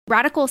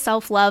radical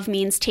self-love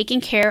means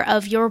taking care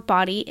of your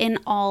body in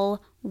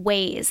all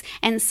ways.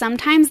 And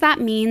sometimes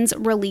that means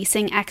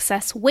releasing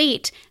excess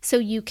weight so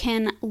you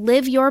can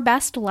live your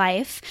best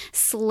life,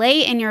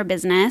 slay in your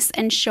business,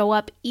 and show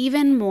up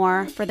even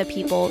more for the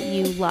people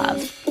you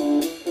love.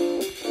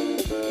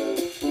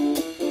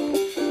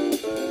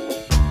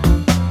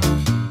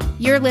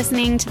 You're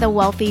listening to the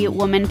Wealthy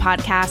Woman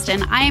Podcast,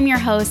 and I am your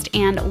host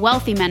and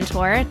wealthy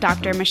mentor,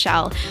 Dr.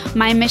 Michelle.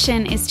 My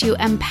mission is to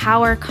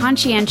empower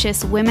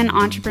conscientious women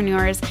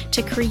entrepreneurs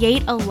to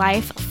create a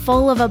life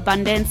full of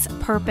abundance,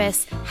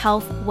 purpose,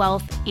 health,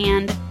 wealth,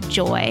 and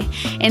joy.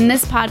 In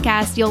this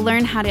podcast, you'll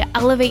learn how to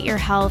elevate your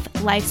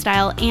health,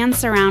 lifestyle, and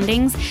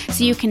surroundings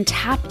so you can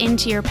tap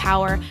into your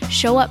power,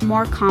 show up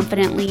more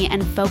confidently,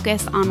 and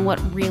focus on what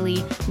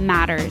really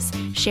matters,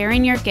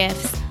 sharing your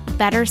gifts,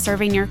 better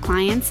serving your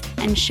clients,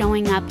 and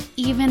showing up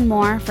even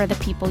more for the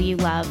people you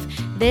love.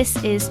 This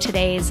is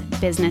today's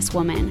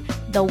businesswoman,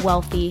 the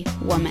wealthy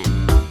woman.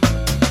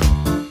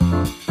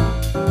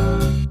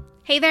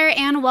 Hey there,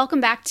 and welcome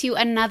back to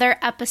another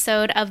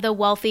episode of the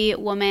Wealthy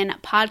Woman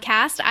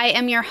Podcast. I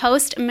am your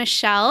host,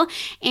 Michelle,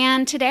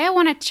 and today I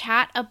want to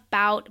chat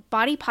about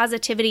body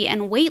positivity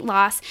and weight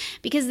loss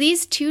because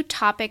these two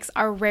topics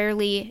are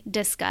rarely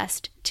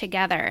discussed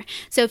together.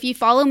 So if you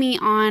follow me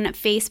on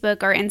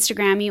Facebook or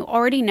Instagram, you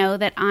already know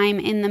that I'm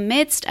in the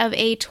midst of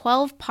a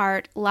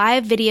 12-part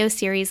live video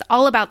series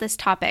all about this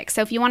topic.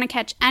 So if you want to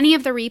catch any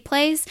of the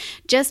replays,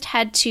 just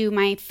head to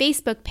my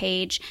Facebook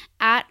page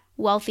at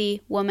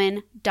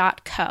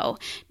wealthywoman.co.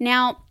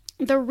 Now,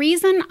 the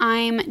reason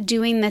I'm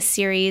doing this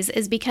series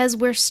is because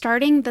we're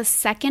starting the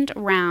second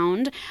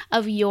round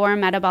of Your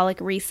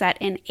Metabolic Reset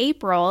in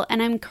April,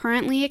 and I'm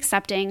currently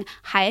accepting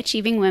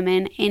high-achieving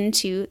women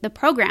into the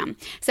program.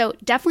 So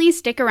definitely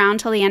stick around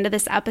till the end of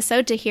this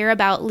episode to hear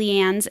about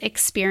Leanne's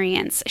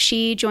experience.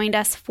 She joined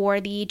us for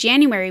the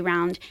January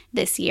round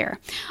this year.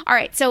 All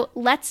right, so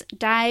let's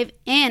dive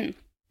in.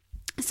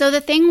 So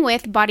the thing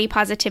with body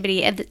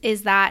positivity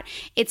is that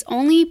it's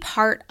only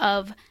part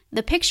of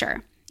the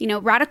picture. You know,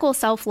 radical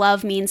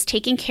self-love means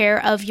taking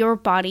care of your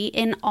body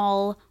in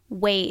all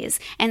ways.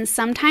 And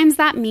sometimes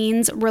that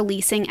means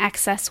releasing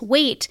excess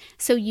weight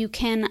so you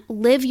can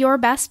live your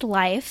best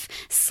life,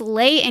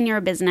 slay in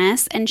your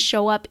business, and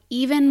show up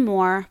even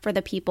more for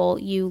the people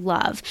you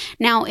love.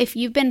 Now, if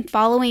you've been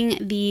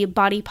following the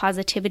body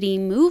positivity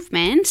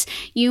movement,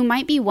 you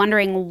might be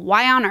wondering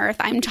why on earth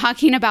I'm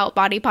talking about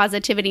body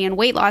positivity and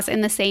weight loss in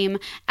the same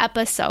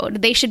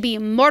episode. They should be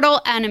mortal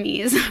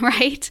enemies,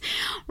 right?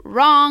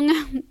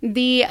 Wrong.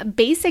 The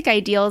basic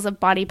ideals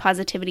of body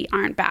positivity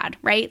aren't bad,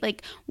 right?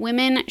 Like,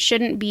 women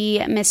shouldn't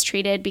be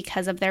mistreated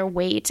because of their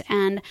weight,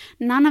 and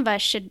none of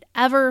us should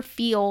ever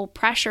feel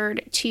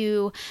pressured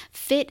to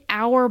fit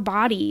our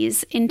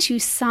bodies into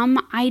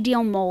some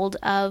ideal mold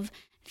of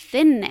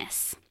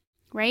thinness,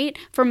 right?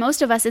 For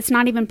most of us, it's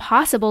not even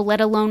possible,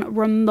 let alone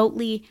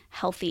remotely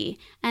healthy.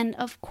 And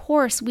of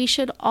course, we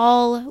should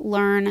all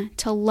learn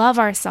to love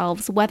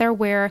ourselves, whether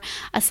we're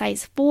a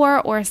size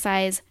 4 or a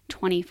size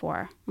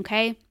 24,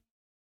 okay?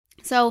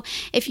 So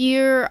if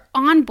you're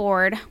on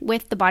board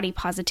with the body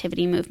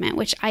positivity movement,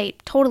 which I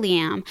totally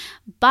am,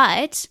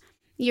 but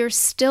you're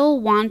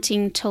still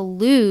wanting to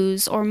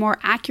lose, or more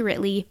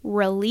accurately,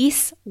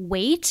 release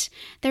weight,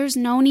 there's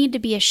no need to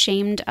be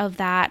ashamed of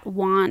that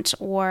want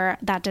or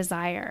that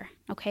desire,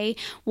 okay?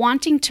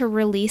 Wanting to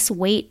release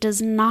weight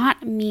does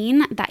not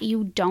mean that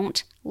you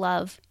don't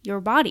love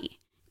your body.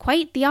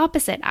 Quite the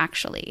opposite,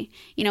 actually.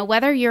 You know,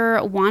 whether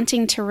you're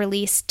wanting to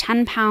release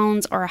 10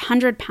 pounds or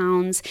 100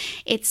 pounds,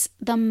 it's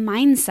the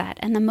mindset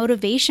and the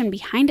motivation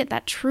behind it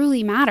that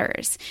truly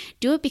matters.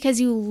 Do it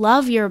because you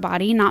love your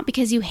body, not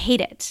because you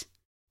hate it.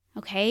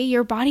 Okay?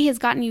 Your body has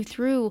gotten you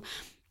through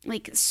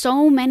like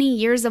so many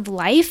years of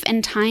life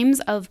and times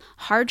of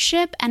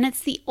hardship, and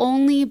it's the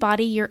only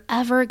body you're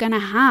ever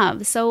gonna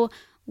have. So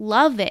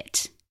love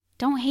it.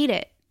 Don't hate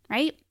it,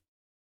 right?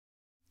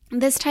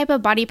 This type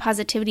of body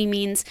positivity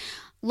means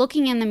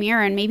looking in the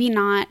mirror and maybe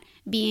not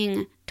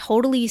being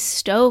totally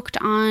stoked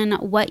on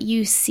what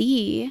you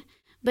see,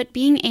 but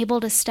being able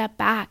to step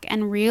back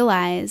and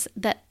realize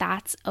that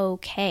that's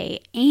okay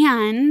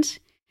and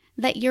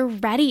that you're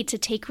ready to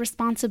take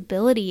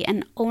responsibility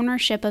and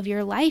ownership of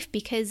your life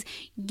because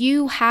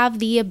you have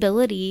the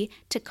ability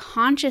to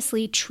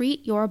consciously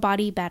treat your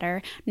body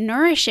better,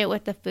 nourish it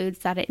with the foods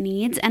that it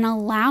needs, and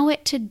allow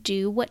it to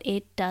do what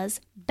it does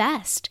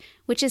best,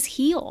 which is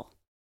heal.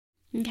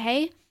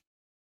 Okay?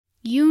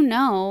 You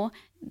know,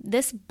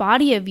 this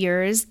body of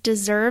yours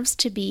deserves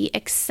to be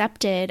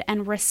accepted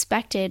and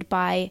respected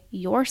by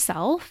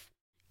yourself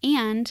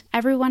and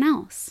everyone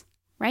else,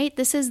 right?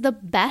 This is the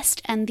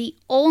best and the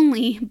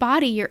only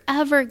body you're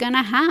ever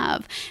gonna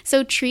have.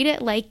 So treat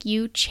it like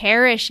you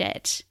cherish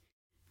it,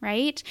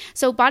 right?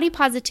 So body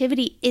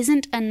positivity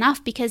isn't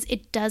enough because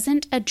it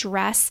doesn't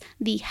address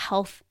the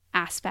health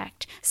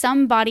aspect.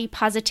 Some body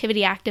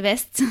positivity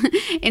activists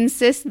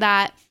insist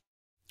that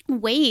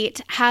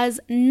weight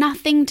has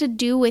nothing to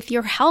do with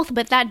your health,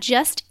 but that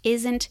just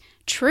isn't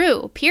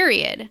true,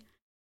 period.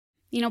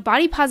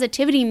 Body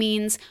positivity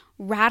means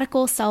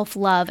radical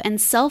self-love,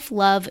 and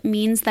self-love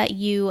means that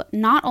you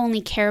not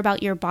only care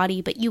about your body,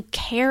 but you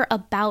care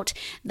about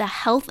the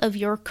health of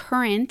your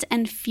current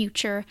and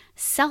future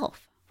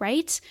self,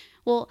 right?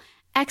 Well,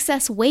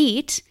 excess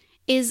weight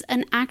is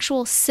an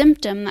actual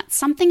symptom that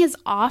something is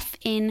off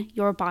in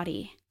your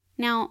body.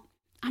 Now,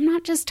 I'm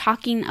not just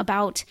talking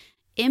about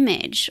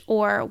image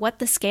or what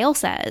the scale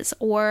says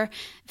or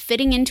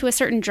fitting into a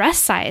certain dress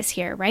size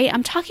here, right?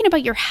 I'm talking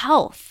about your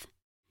health.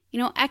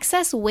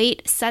 Excess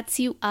weight sets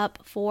you up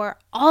for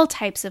all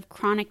types of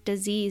chronic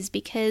disease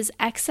because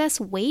excess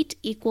weight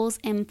equals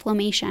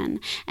inflammation,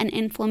 and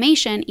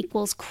inflammation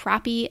equals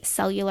crappy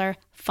cellular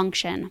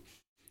function.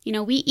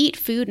 We eat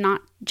food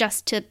not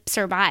just to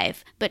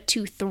survive, but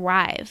to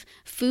thrive.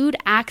 Food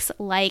acts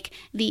like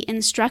the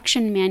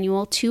instruction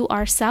manual to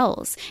our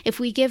cells. If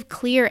we give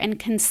clear and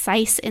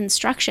concise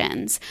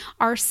instructions,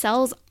 our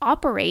cells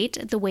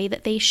operate the way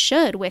that they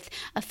should, with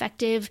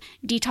effective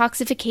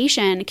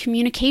detoxification,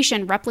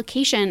 communication,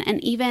 replication,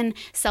 and even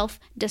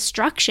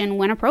self-destruction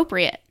when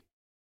appropriate.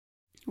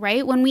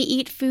 Right? When we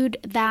eat food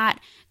that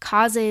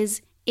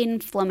causes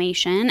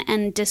inflammation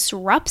and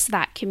disrupts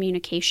that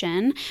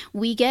communication,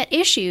 we get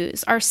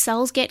issues. Our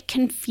cells get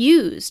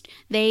confused.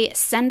 They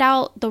send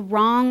out the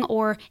wrong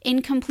or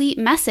incomplete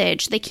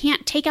message. They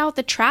can't take out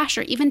the trash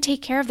or even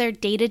take care of their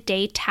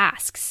day-to-day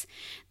tasks.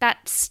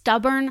 That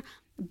stubborn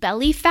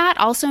belly fat,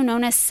 also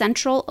known as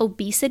central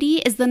obesity,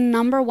 is the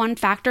number one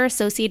factor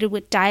associated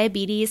with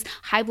diabetes,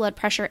 high blood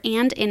pressure,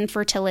 and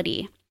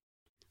infertility.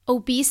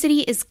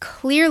 Obesity is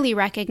clearly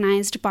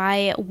recognized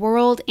by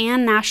world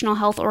and national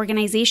health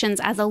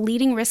organizations as a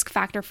leading risk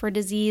factor for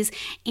disease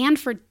and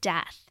for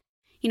death.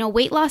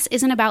 Weight loss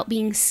isn't about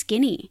being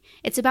skinny.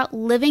 It's about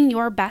living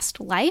your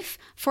best life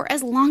for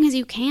as long as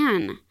you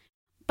can.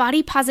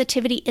 Body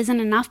positivity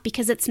isn't enough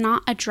because it's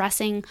not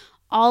addressing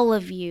all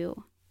of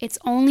you. It's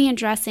only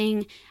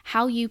addressing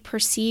how you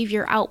perceive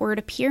your outward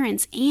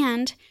appearance.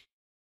 And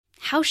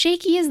how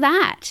shaky is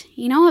that?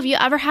 Have you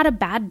ever had a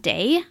bad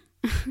day?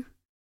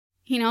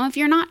 If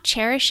you're not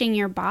cherishing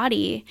your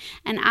body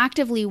and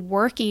actively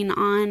working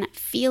on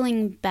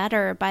feeling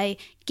better by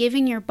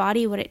giving your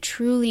body what it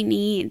truly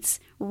needs,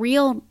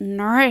 real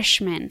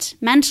nourishment,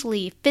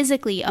 mentally,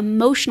 physically,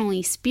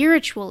 emotionally,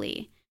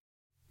 spiritually,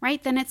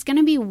 right? Then it's going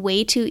to be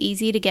way too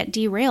easy to get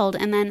derailed.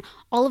 And then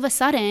all of a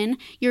sudden,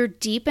 you're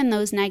deep in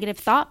those negative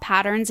thought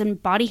patterns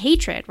and body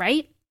hatred,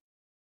 right?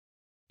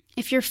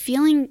 If you're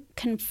feeling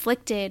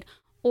conflicted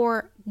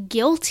or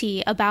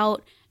guilty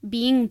about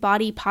being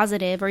body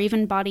positive or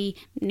even body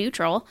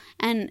neutral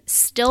and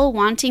still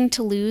wanting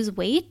to lose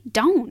weight,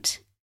 don't.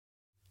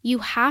 You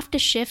have to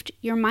shift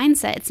your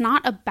mindset. It's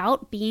not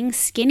about being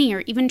skinny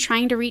or even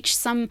trying to reach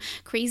some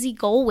crazy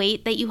goal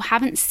weight that you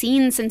haven't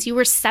seen since you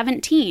were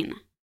 17,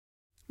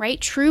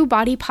 right? True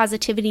body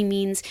positivity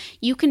means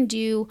you can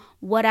do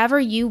whatever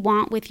you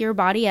want with your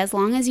body as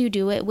long as you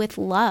do it with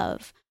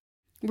love.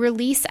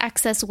 Release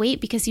excess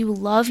weight because you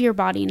love your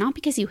body, not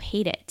because you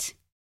hate it.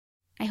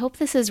 I hope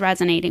this is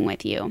resonating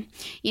with you.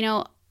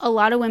 A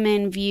lot of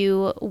women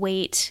view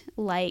weight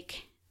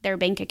like their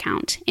bank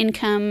account,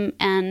 income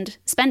and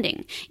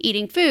spending.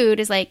 Eating food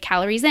is like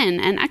calories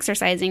in and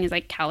exercising is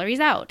like calories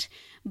out.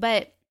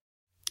 But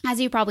as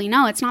you probably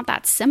know, it's not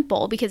that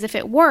simple, because if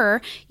it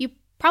were, you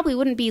probably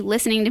wouldn't be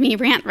listening to me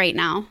rant right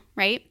now,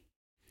 right?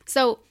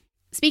 So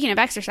speaking of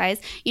exercise,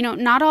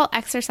 not all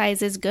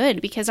exercise is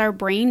good because our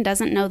brain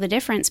doesn't know the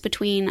difference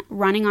between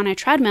running on a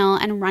treadmill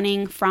and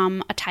running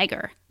from a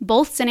tiger.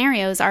 Both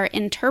scenarios are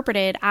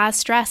interpreted as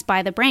stress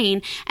by the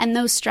brain, and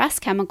those stress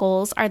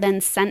chemicals are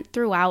then sent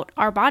throughout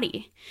our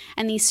body.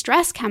 And these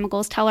stress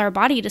chemicals tell our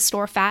body to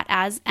store fat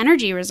as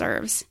energy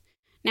reserves.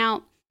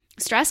 Now,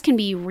 stress can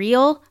be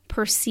real,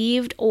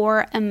 perceived,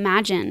 or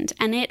imagined,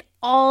 and it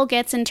all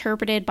gets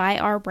interpreted by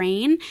our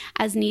brain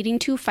as needing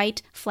to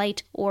fight,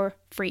 flight, or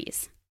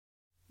freeze.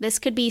 This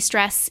could be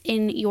stress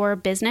in your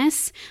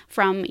business,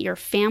 from your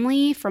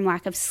family, from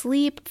lack of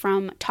sleep,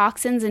 from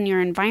toxins in your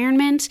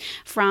environment,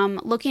 from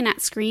looking at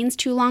screens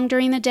too long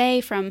during the day,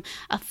 from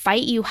a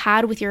fight you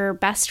had with your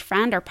best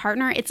friend or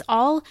partner. It's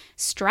all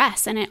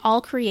stress, and it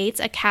all creates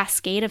a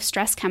cascade of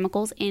stress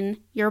chemicals in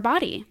your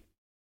body.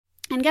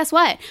 And guess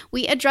what?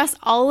 We address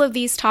all of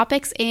these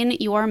topics in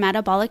your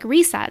Metabolic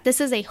Reset.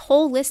 This is a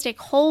holistic,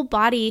 whole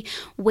body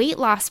weight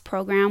loss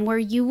program where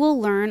you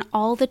will learn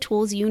all the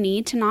tools you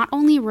need to not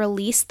only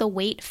release the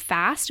weight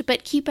fast,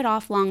 but keep it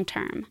off long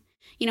term.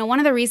 One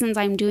of the reasons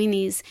I'm doing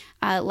these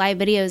live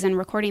videos and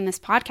recording this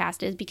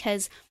podcast is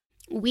because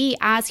we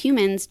as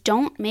humans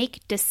don't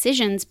make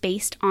decisions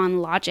based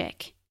on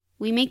logic.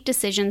 We make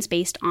decisions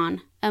based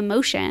on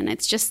emotion.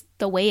 It's just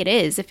the way it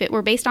is. If it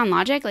were based on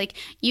logic,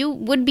 you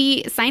would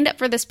be signed up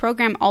for this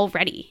program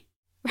already,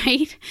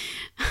 right?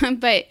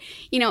 But,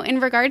 in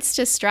regards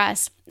to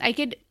stress, I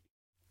could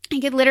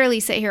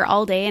literally sit here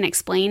all day and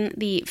explain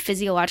the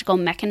physiological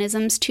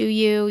mechanisms to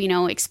you,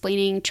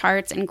 explaining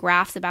charts and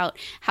graphs about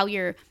how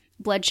your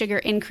blood sugar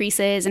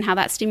increases and how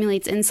that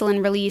stimulates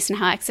insulin release and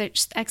how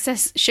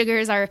excess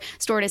sugars are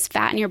stored as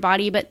fat in your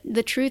body. But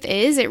the truth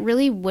is, it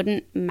really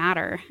wouldn't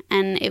matter,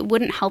 and it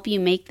wouldn't help you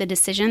make the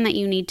decision that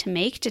you need to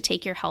make to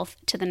take your health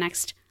to the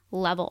next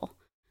level.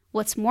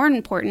 What's more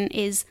important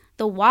is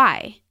the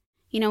why.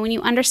 When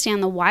you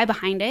understand the why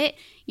behind it,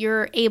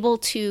 you're able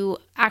to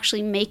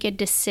actually make a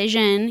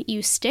decision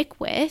you stick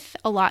with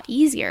a lot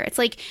easier. It's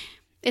like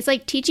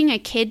teaching a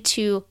kid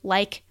to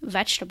like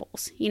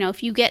vegetables.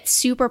 If you get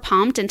super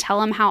pumped and tell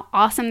them how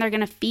awesome they're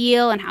going to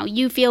feel and how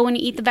you feel when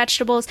you eat the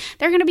vegetables,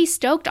 they're going to be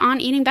stoked on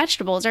eating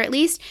vegetables, or at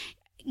least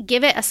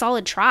give it a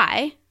solid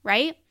try,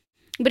 right?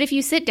 But if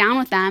you sit down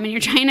with them and you're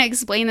trying to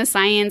explain the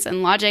science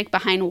and logic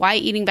behind why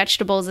eating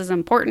vegetables is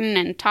important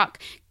and talk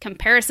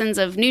comparisons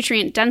of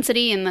nutrient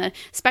density and the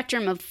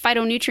spectrum of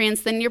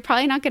phytonutrients, then you're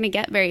probably not going to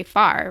get very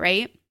far,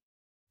 right?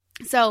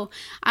 So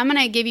I'm going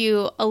to give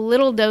you a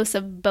little dose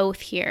of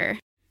both here.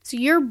 So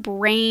your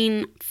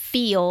brain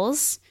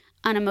feels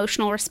an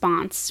emotional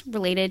response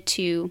related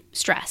to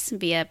stress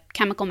via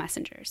chemical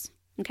messengers.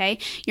 Okay,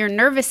 your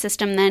nervous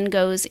system then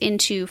goes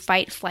into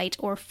fight, flight,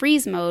 or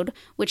freeze mode,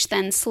 which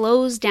then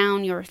slows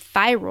down your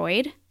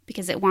thyroid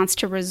because it wants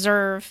to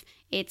reserve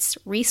its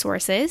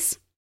resources,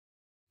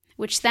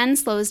 which then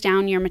slows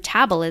down your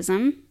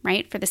metabolism,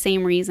 right, for the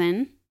same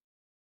reason.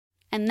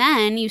 And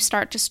then you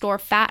start to store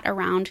fat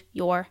around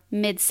your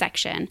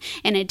midsection.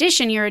 In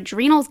addition, your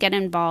adrenals get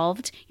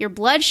involved, your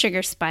blood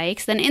sugar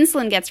spikes, then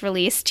insulin gets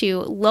released to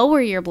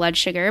lower your blood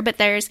sugar, but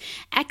there's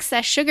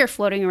excess sugar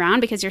floating around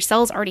because your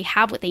cells already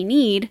have what they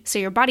need, so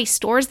your body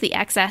stores the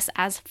excess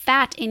as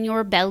fat in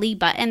your belly,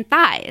 butt, and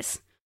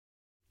thighs.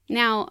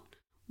 Now,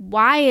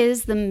 why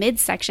is the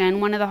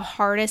midsection one of the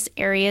hardest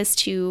areas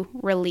to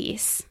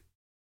release?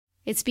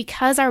 It's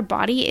because our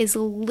body is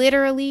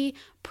literally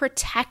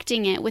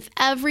protecting it with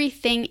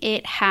everything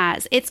it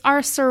has. It's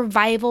our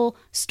survival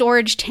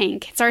storage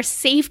tank. It's our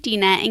safety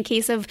net in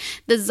case of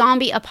the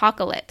zombie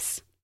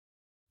apocalypse.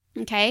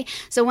 Okay,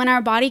 so when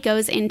our body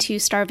goes into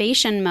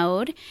starvation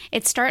mode,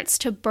 it starts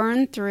to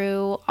burn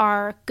through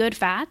our good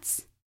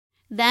fats.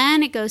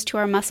 Then it goes to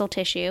our muscle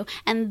tissue,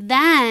 and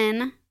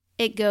then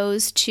it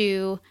goes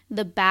to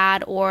the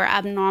bad or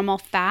abnormal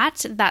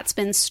fat that's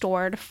been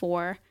stored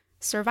for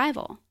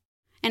survival.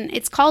 And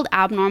it's called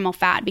abnormal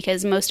fat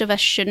because most of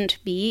us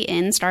shouldn't be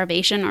in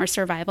starvation or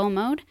survival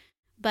mode,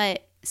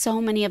 but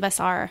so many of us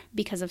are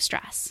because of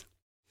stress.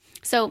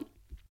 So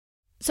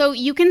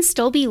you can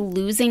still be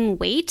losing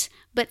weight,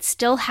 but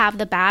still have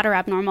the bad or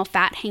abnormal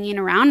fat hanging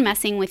around,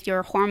 messing with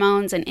your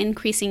hormones and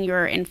increasing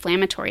your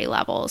inflammatory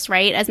levels,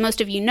 right? As most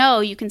of you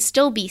know, you can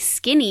still be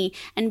skinny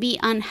and be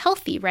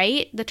unhealthy,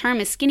 right? The term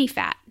is skinny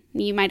fat.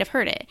 You might have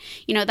heard it.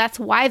 That's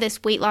why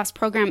this weight loss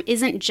program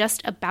isn't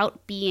just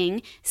about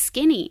being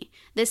skinny.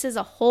 This is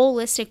a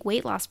holistic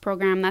weight loss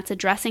program that's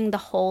addressing the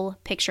whole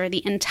picture,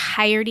 the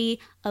entirety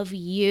of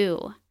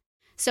you.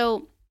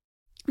 So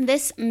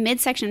this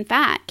midsection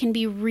fat can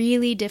be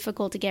really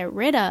difficult to get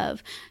rid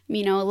of.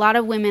 A lot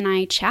of women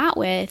I chat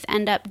with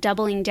end up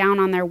doubling down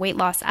on their weight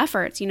loss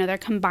efforts. They're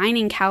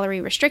combining calorie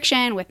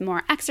restriction with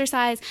more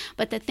exercise,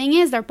 but the thing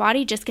is their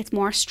body just gets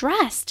more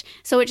stressed.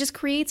 So it just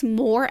creates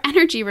more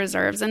energy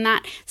reserves and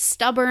that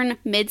stubborn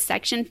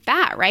midsection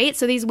fat, right?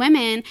 So these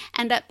women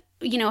end up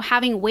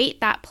having weight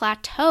that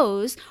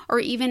plateaus or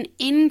even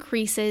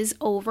increases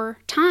over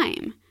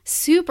time.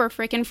 Super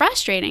freaking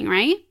frustrating,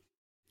 right?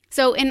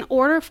 So in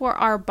order for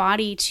our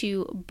body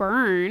to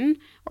burn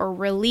or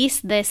release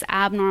this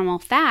abnormal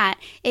fat,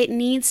 it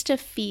needs to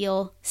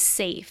feel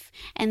safe.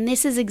 And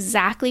this is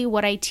exactly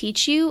what I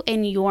teach you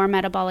in your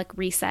metabolic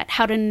reset,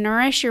 how to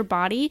nourish your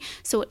body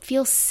so it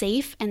feels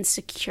safe and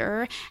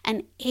secure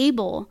and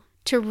able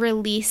to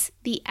release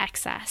the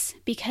excess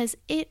because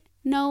it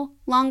no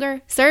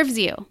longer serves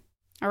you.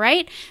 All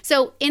right?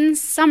 So in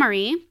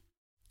summary,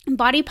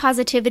 body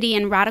positivity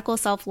and radical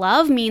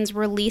self-love means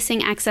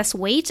releasing excess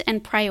weight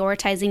and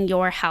prioritizing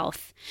your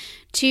health.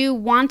 To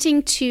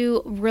wanting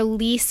to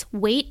release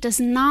weight does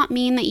not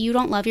mean that you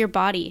don't love your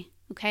body,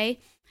 okay?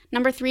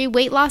 Number 3,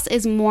 weight loss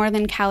is more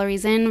than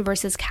calories in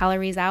versus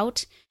calories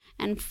out.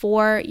 And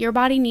 4, your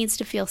body needs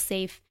to feel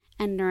safe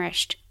and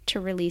nourished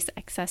to release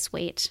excess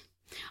weight.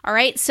 All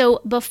right,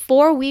 so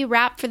before we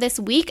wrap for this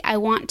week, I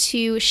want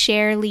to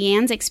share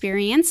Leanne's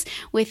experience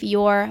with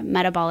your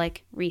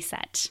metabolic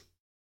reset.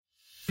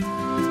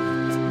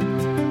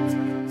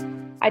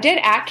 I did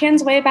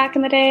Atkins way back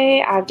in the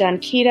day. I've done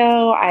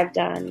keto, I've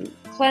done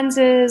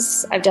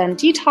cleanses, I've done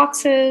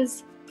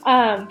detoxes,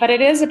 but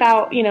it is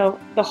about,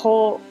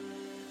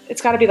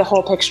 it's got to be the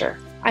whole picture.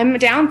 I'm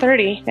down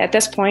 30 at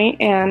this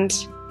point, and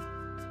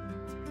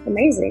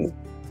amazing.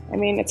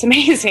 It's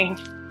amazing.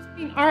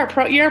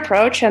 Your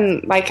approach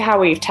and like how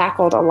we've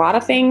tackled a lot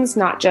of things,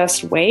 not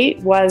just weight,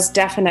 was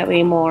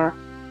definitely more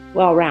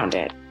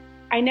well-rounded.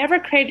 I never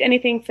craved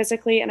anything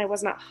physically, and I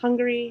was not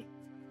hungry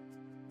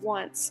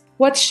once.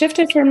 What's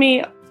shifted for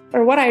me,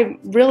 or what I'm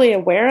really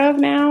aware of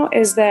now,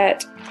 is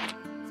that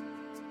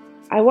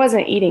I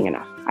wasn't eating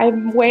enough.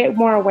 I'm way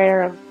more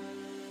aware of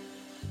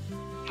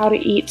how to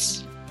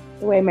eat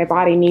the way my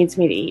body needs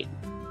me to eat.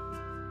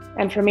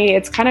 And for me,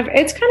 it's kind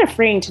of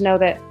freeing to know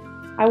that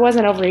I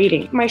wasn't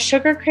overeating. My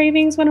sugar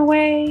cravings went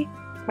away.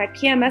 My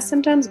PMS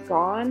symptoms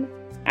gone.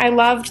 I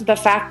loved the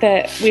fact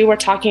that we were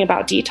talking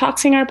about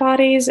detoxing our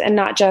bodies and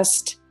not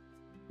just,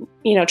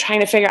 trying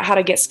to figure out how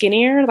to get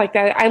skinnier like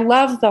that. I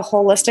love the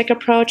holistic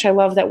approach. I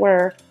love that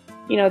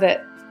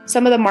that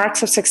some of the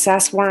marks of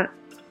success weren't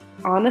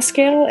on the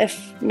scale,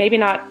 if maybe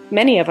not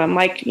many of them.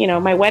 Like,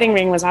 my wedding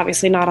ring was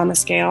obviously not on the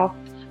scale.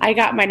 I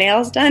got my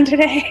nails done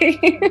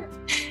today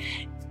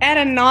at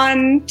a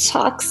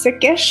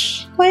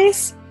non-toxic-ish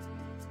place.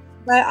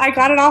 But I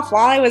got it off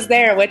while I was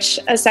there, which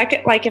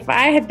if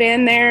I had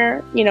been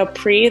there,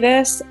 pre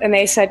this, and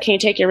they said, "Can you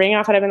take your ring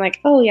off?" I'd have been like,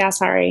 "Oh yeah,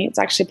 sorry. It's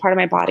actually part of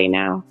my body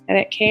now." And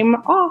it came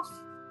off.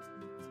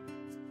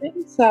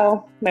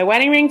 So my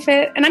wedding ring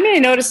fit. And I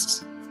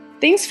noticed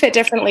things fit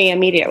differently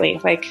immediately.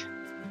 Like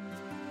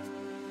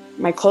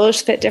my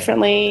clothes fit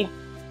differently.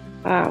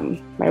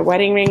 My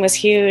wedding ring was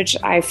huge.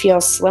 I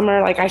feel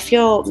slimmer. Like I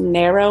feel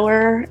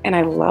narrower, and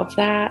I love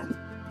that.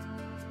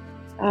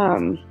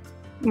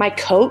 My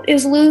coat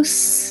is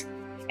loose,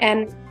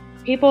 and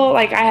people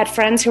I had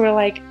friends who were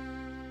like,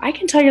 "I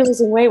can tell you're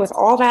losing weight with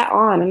all that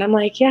on." And I'm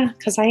like, "Yeah,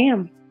 because I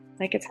am.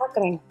 It's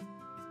happening."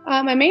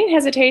 My main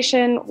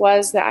hesitation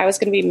was that I was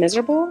going to be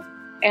miserable,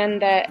 and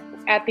that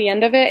at the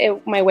end of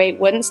it, my weight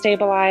wouldn't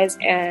stabilize,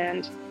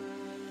 and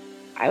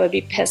I would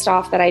be pissed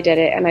off that I did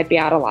it, and I'd be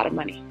out a lot of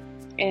money.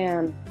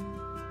 And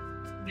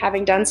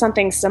having done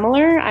something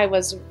similar, I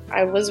was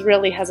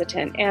really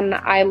hesitant. And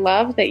I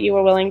love that you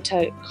were willing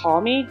to call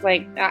me.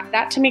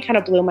 That to me kind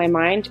of blew my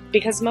mind,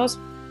 because most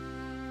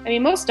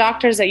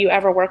doctors that you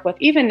ever work with,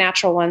 even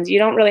natural ones, you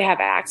don't really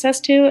have access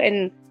to,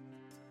 and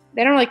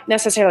they don't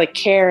necessarily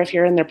care if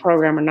you're in their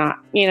program or not.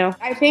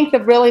 I think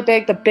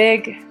the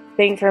big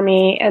thing for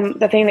me, and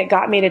the thing that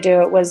got me to do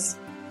it, was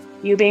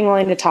you being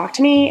willing to talk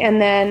to me, and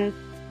then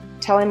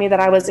telling me that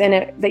I was in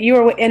it, that you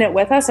were in it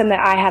with us, and that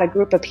I had a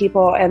group of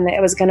people, and that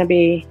it was going to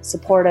be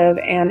supportive.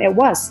 And it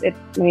was. It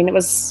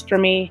was for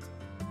me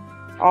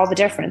all the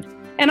difference.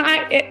 And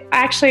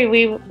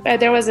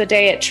there was a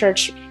day at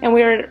church, and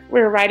we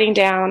were writing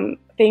down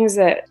things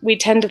that we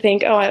tend to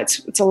think, oh,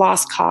 it's a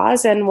lost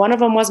cause, and one of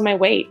them was my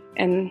weight.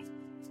 And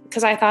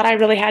because I thought I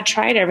really had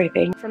tried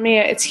everything. For me,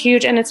 it's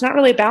huge, and it's not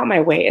really about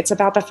my weight. It's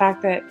about the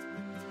fact that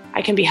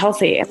I can be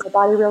healthy, and my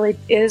body really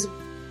is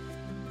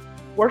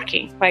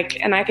working.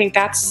 And I think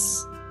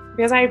that's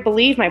because I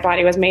believe my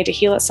body was made to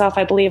heal itself.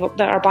 I believe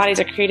that our bodies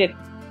are created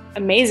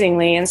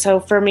amazingly. And so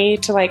for me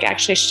to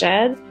actually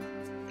shed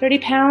 30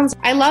 pounds,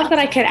 I love that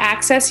I could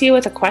access you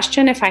with a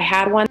question if I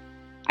had one.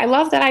 I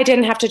love that I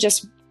didn't have to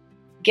just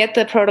get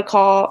the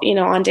protocol,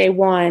 on day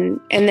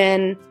one and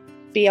then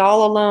be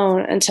all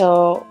alone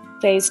until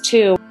phase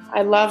 2.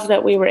 I love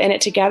that we were in it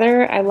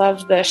together. I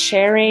love the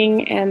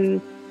sharing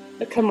and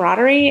the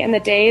camaraderie, and the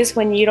days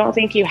when you don't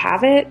think you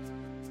have it,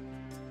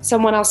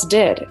 someone else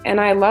did.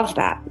 And I love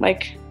that.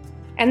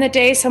 And the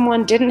day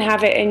someone didn't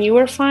have it and you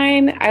were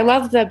fine, I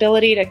love the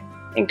ability to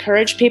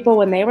encourage people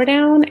when they were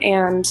down.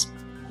 And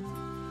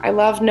I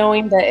love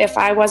knowing that if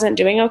I wasn't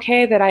doing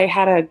okay, that I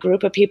had a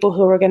group of people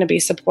who were going to be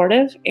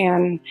supportive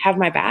and have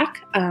my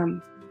back.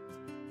 I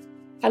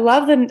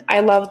love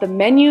the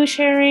menu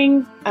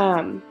sharing.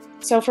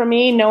 So for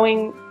me,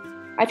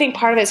 I think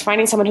part of it is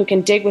finding someone who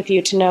can dig with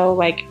you to know,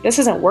 this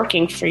isn't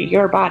working for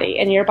your body,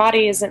 and your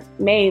body isn't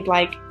made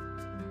like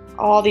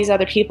all these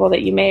other people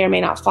that you may or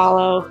may not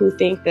follow who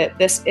think that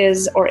this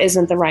is or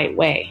isn't the right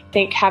way. I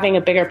think having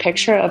a bigger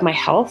picture of my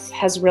health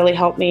has really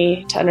helped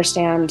me to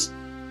understand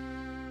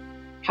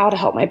how to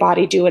help my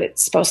body do what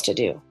it's supposed to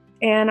do.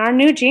 And our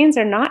new jeans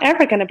are not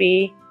ever going to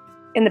be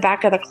in the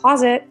back of the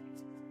closet,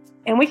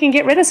 and we can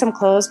get rid of some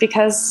clothes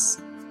because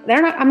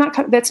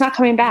that's not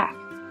coming back.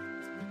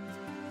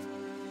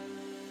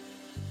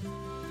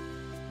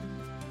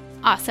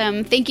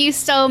 Awesome. Thank you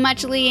so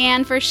much,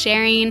 Leanne, for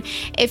sharing.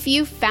 If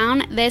you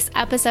found this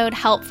episode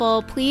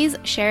helpful, please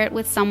share it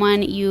with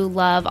someone you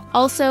love.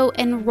 Also,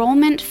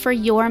 enrollment for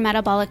Your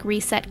Metabolic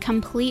Reset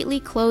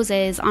completely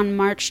closes on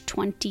March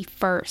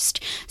 21st.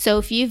 So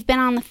if you've been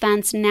on the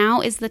fence,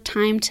 now is the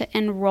time to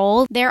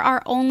enroll. There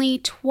are only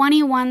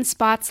 21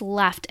 spots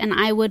left, and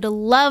I would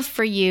love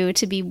for you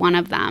to be one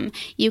of them.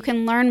 You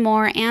can learn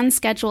more and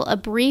schedule a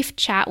brief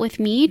chat with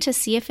me to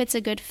see if it's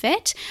a good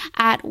fit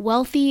at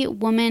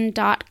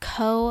wealthywoman.co/YMR.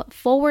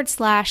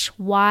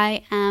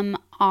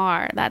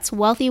 That's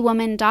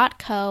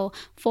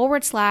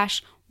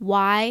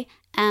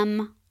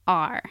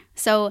wealthywoman.co/YMR.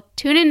 So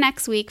tune in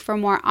next week for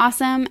more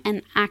awesome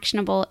and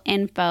actionable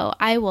info.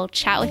 I will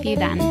chat with you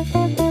then.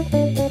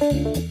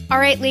 All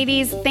right,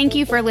 ladies, thank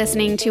you for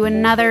listening to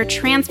another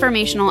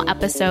transformational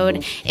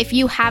episode. If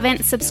you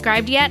haven't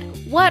subscribed yet,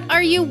 what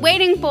are you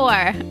waiting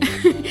for?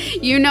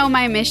 You know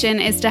my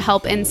mission is to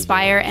help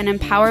inspire and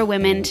empower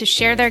women to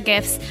share their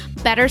gifts,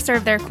 better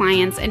serve their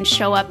clients, and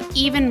show up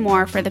even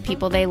more for the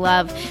people they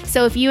love.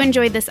 So if you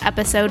enjoyed this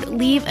episode,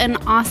 leave an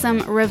awesome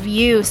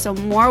review so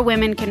more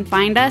women can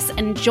find us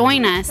and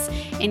join us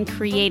in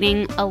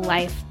creating a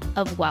life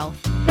of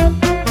wealth.